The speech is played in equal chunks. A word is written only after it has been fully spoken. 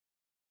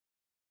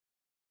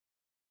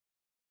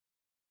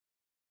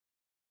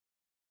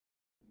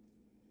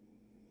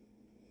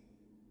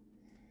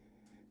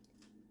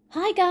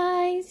Hi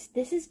guys,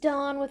 this is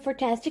Dawn with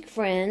Furtastic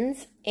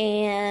Friends,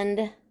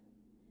 and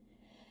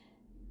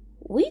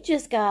we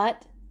just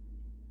got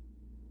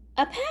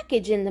a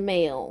package in the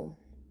mail.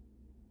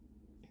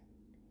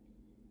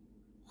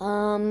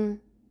 I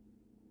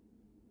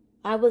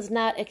was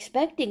not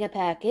expecting a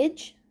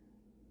package,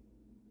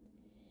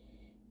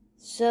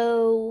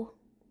 so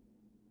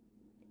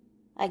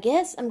I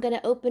guess I'm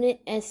gonna open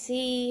it and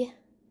see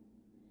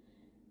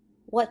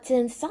what's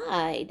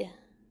inside.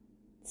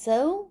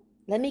 So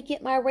let me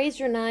get my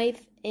razor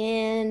knife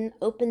and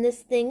open this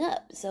thing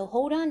up. So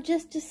hold on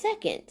just a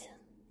second.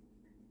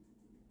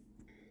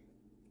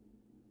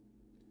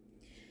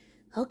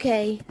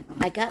 Okay,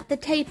 I got the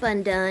tape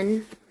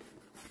undone.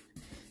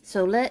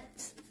 So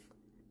let's...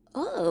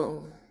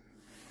 Oh,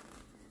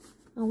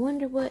 I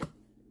wonder what...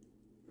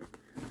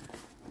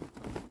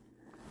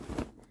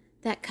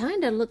 That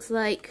kind of looks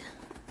like...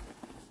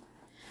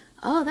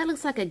 Oh, that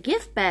looks like a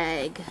gift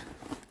bag.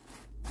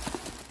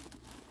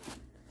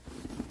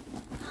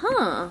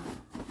 Huh.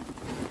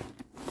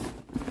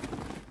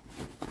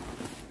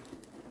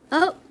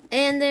 Oh,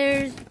 and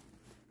there's...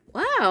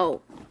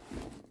 Wow.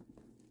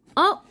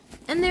 Oh,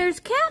 and there's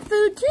cat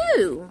food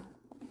too.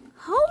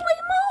 Holy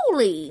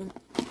moly.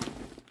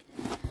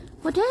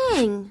 Well,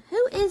 dang.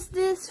 Who is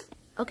this?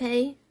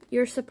 Okay,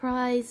 your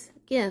surprise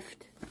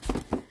gift.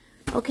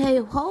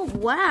 Okay, oh,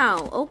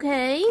 wow.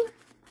 Okay.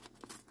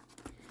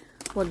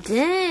 Well,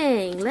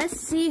 dang. Let's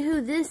see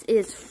who this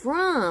is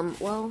from.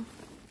 Well...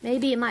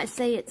 Maybe it might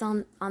say it's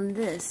on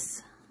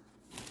this.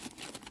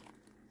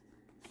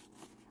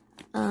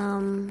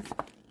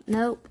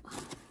 Nope.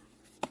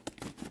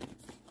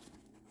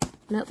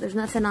 Nope, there's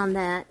nothing on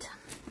that.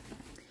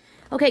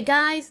 Okay,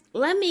 guys,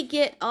 let me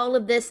get all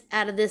of this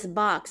out of this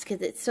box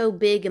because it's so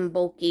big and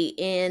bulky,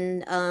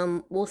 and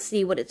we'll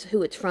see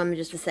who it's from in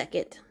just a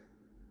second.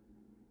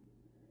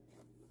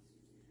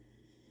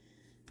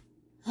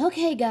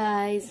 Okay,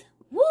 guys.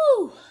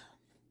 Woo!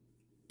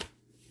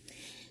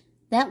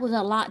 That was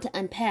a lot to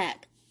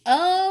unpack.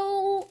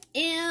 OMG!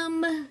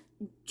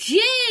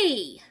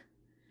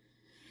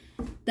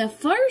 The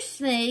first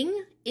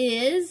thing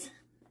is,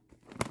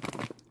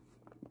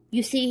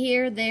 you see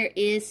here, there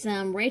is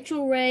some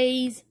Rachel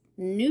Ray's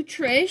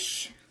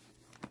Nutrish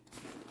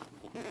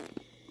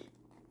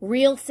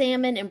real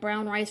salmon and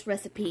brown rice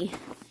recipe.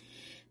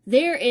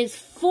 There is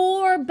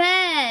 4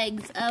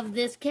 bags of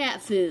this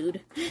cat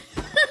food.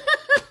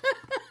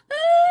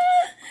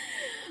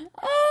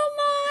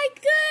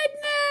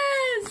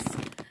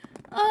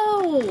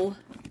 Oh,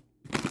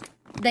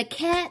 the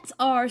cats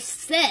are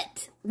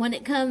set when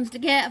it comes to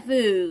cat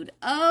food.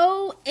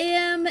 OMG.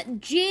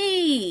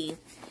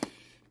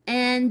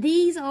 And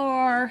these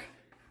are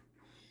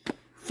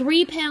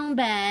 3-pound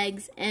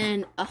bags,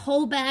 and a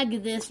whole bag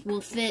of this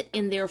will fit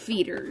in their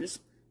feeders.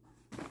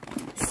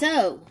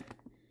 So,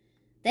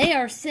 they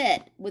are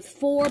set with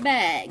 4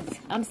 bags.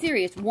 I'm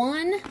serious.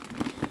 1,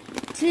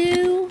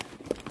 2,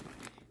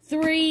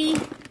 3,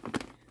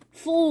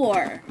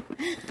 4.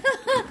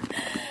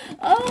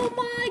 Oh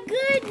my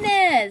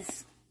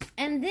goodness!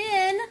 And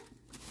then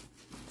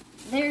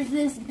there's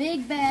this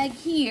big bag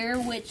here,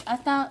 which I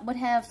thought would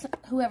have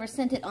whoever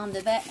sent it on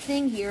the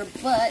thing here,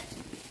 but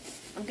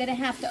I'm gonna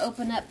have to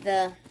open up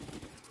the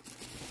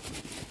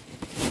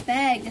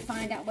bag to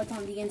find out what's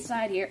on the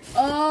inside here.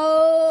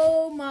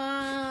 Oh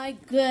my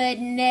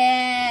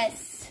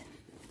goodness!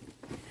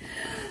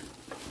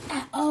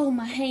 Oh,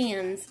 my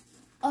hands.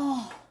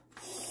 Oh.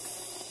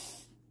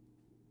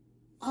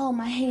 Oh,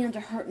 my hands are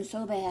hurting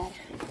so bad.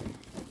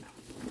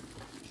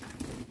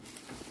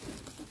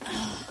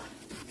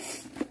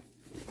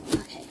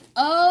 Okay.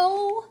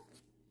 Oh,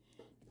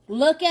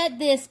 look at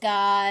this,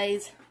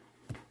 guys.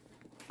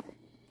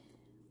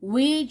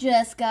 We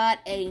just got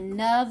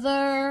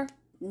another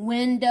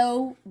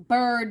window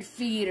bird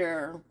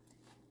feeder.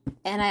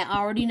 And I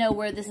already know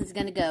where this is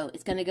going to go.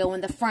 It's going to go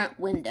in the front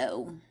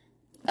window.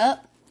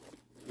 Up.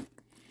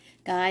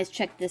 Guys,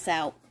 check this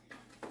out.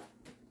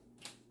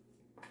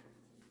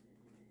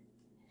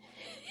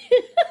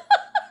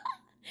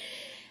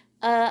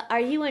 Are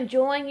you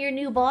enjoying your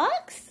new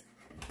box?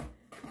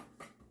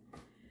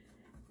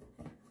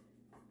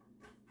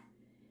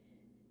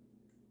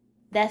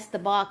 That's the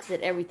box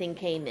that everything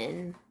came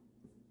in.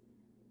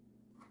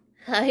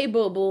 Hey,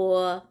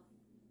 boo-boo.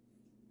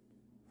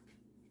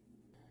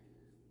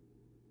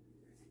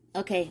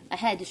 Okay, I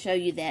had to show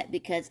you that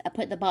because I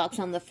put the box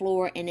on the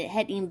floor and it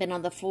hadn't even been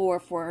on the floor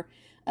for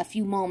a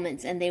few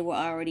moments and they were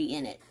already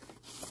in it.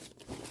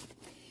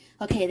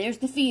 Okay, there's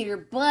the feeder,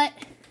 but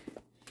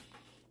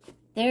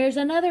there's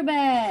another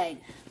bag.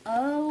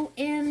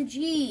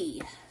 OMG.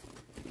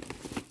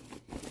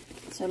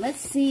 So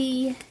let's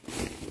see.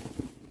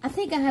 I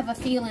think I have a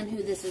feeling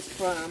who this is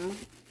from.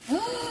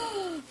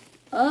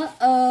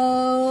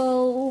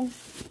 Uh-oh.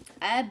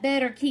 I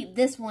better keep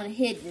this one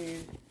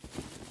hidden.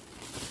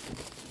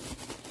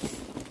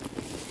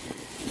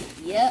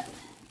 Yep.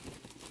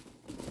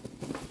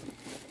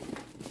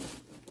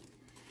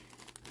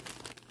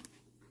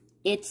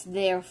 It's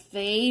their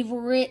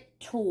favorite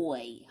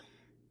toy.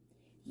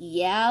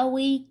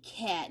 Yowie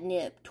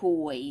catnip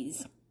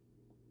toys.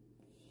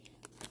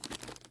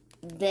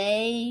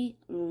 They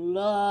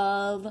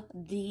love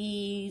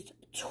these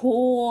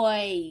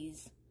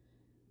toys.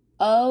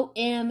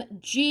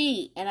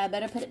 OMG. And I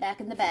better put it back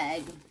in the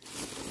bag.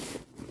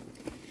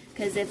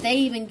 Because if they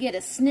even get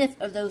a sniff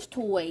of those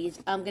toys,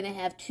 I'm going to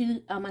have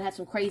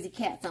some crazy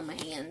cats on my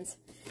hands.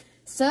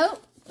 So,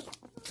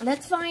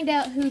 let's find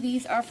out who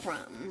these are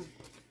from.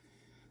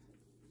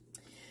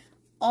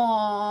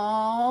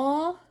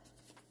 Aww.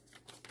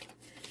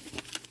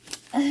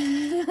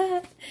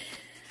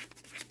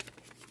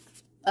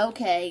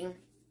 Okay.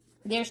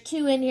 There's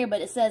two in here,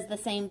 but it says the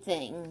same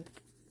thing.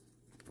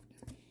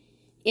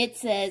 It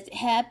says,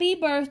 Happy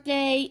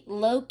birthday,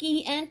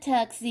 Loki and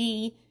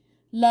Tuxie.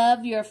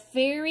 Love your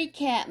fairy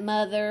cat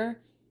mother.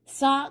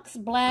 Socks,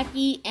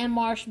 Blackie, and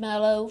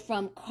Marshmallow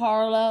from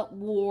Carla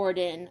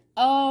Worden.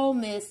 Oh,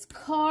 Miss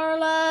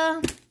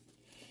Carla.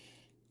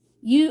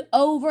 You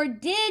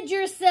overdid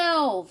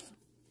yourself.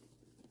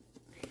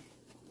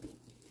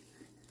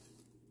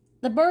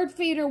 The bird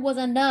feeder was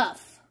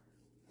enough.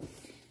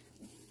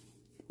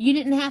 You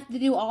didn't have to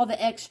do all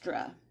the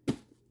extra.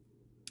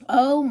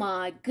 Oh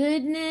my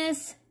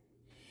goodness.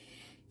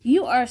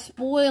 You are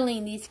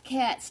spoiling these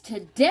cats to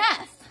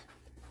death.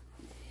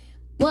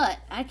 But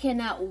I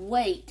cannot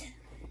wait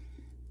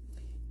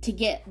to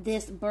get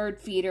this bird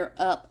feeder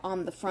up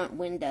on the front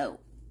window.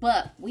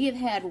 But we have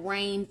had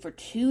rain for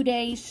 2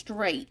 days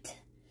straight.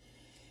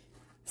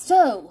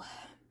 So,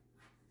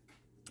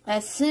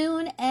 as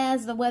soon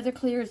as the weather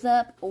clears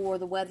up or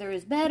the weather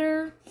is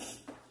better,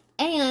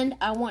 and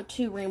I want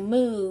to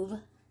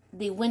remove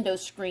the window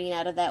screen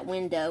out of that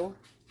window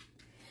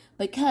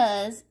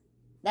because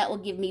that will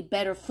give me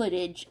better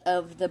footage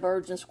of the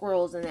birds and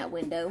squirrels in that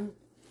window,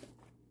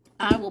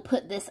 I will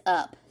put this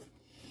up.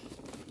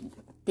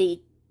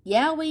 The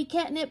Yowie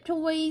catnip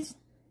toys,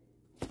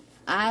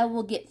 I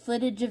will get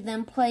footage of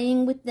them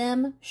playing with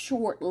them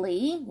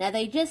shortly. Now,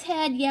 they just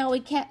had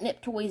Yowie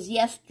catnip toys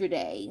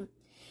yesterday,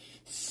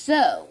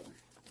 so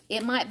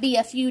it might be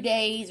a few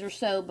days or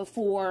so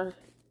before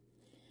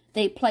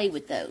they play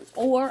with those.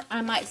 Or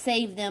I might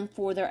save them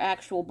for their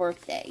actual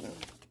birthday.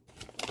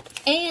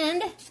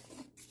 And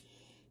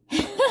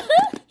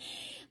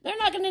they're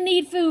not going to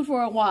need food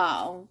for a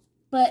while.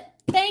 But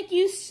thank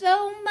you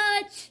so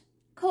much,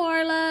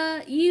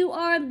 Carla. You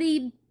are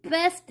the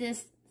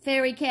bestest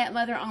fairy cat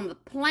mother on the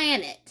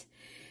planet.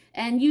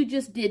 And you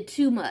just did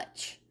too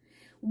much.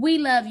 We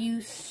love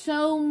you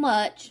so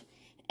much.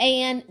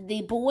 And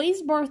the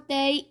boy's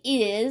birthday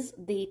is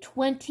the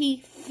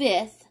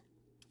 25th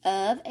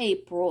of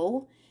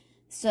April.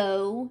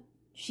 So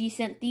she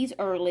sent these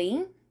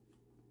early.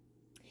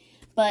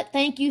 But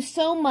thank you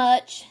so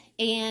much.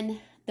 And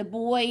the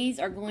boys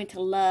are going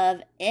to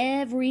love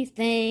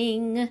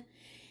everything.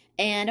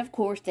 And, of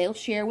course, they'll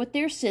share with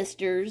their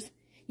sisters.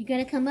 You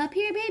gonna come up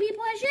here, baby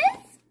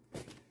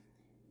precious?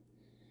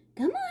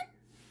 Come on.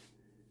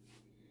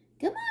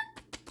 Come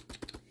on.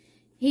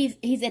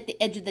 He's at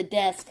the edge of the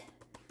desk.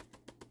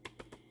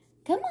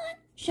 Come on.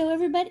 Show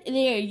everybody.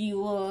 There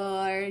you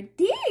are.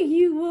 There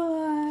you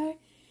are.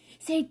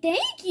 Say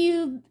thank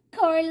you,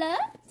 Carla.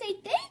 Say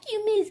thank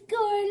you, Miss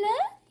Carla.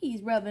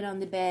 He's rubbing on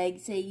the bag.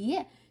 Say,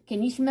 yeah.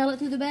 Can you smell it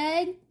through the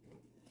bag?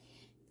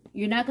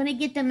 You're not going to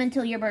get them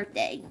until your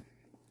birthday.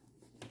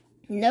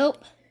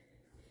 Nope.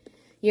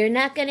 You're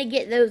not going to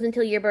get those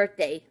until your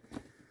birthday.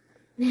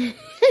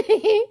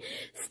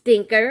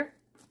 Stinker.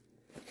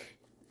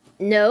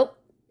 Nope.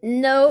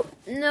 Nope.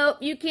 Nope.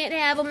 You can't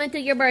have them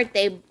until your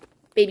birthday,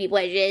 baby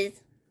pleasures.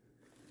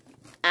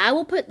 I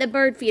will put the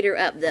bird feeder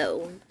up,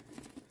 though.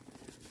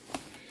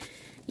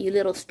 You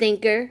little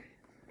stinker.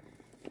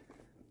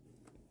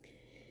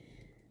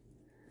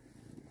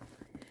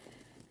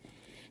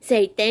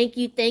 Say thank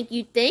you,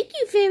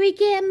 fairy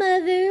cat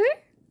mother.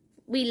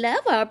 We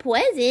love our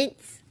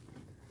presents.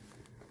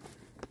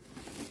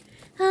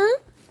 Huh?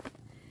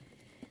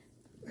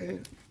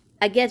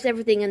 I guess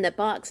everything in the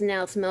box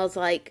now smells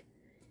like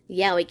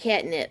Yowie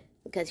catnip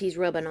because he's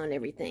rubbing on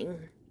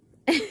everything.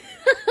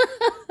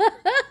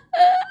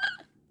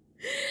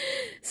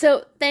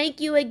 So,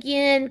 thank you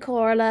again,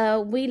 Carla.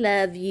 We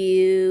love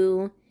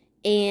you.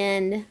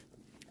 And,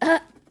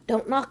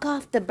 don't knock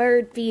off the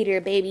bird feeder,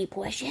 baby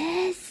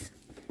precious.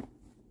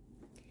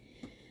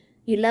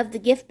 You love the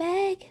gift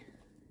bag?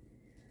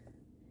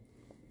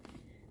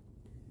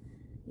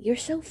 You're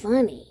so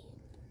funny.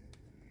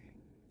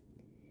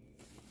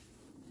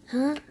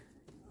 Huh?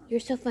 You're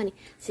so funny.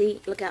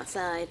 See, look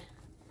outside.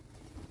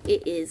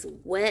 It is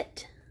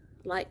wet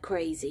like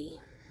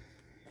crazy.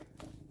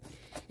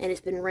 And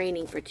it's been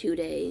raining for 2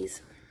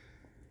 days.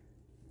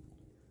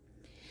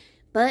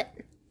 But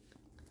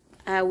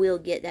I will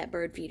get that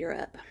bird feeder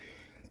up.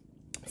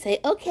 Say,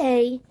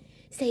 okay.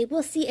 Say,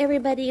 we'll see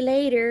everybody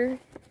later.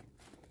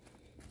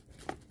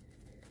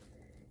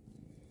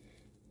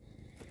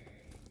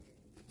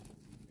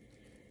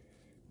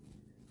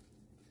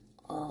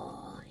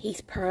 Oh,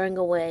 he's purring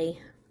away.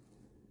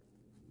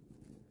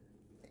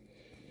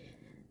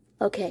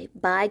 Okay,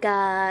 bye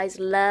guys.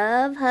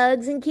 Love,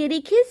 hugs, and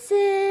kitty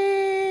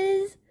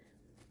kisses.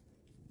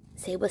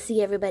 Say we'll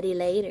see everybody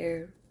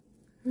later.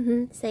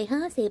 Say,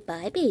 huh? Say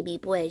bye, baby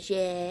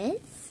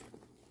precious.